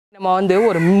நம்ம வந்து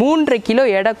ஒரு 3.5 கிலோ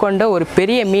எடை கொண்ட ஒரு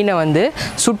பெரிய மீனை வந்து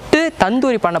சுட்டு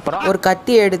தந்தூரி பண்ண போகிறோம். ஒரு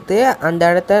கத்தி எடுத்து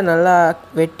அந்த இடத்த நல்லா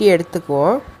வெட்டி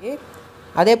எடுத்துக்குவோம்.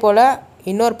 அதே போல்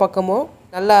இன்னொரு பக்கமும்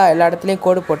நல்லா எல்லா இடத்துலையும்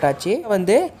கோடு போட்டாச்சு.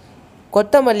 வந்து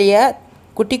கொத்தமல்லியை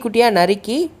குட்டி குட்டியாக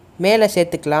நறுக்கி மேலே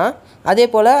சேர்த்துக்கலாம். அதே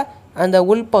போல் அந்த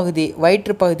உள்பகுதி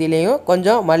வயிற்று பகுதியிலையும்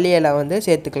கொஞ்சம் மல்லி இலை வந்து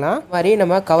சேர்த்துக்கலாம். இது மாதிரி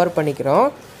நம்ம கவர் பண்ணிக்கிறோம்.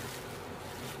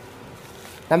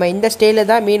 நம்ம இந்த ஸ்டைலில்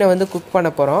தான் மீனை வந்து குக் பண்ண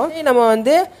போகிறோம். நம்ம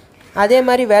வந்து அதே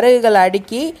மாதிரி விறகுகளை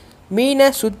அடுக்கி மீனை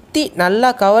சுற்றி நல்லா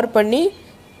கவர் பண்ணி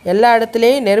எல்லா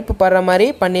இடத்துலையும் நெருப்பு படுற மாதிரி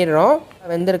பண்ணிடுறோம்.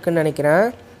 வெந்திருக்குன்னு நினைக்கிறேன்.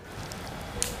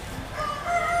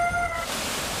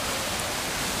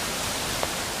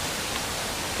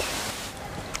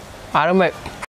 அருமை.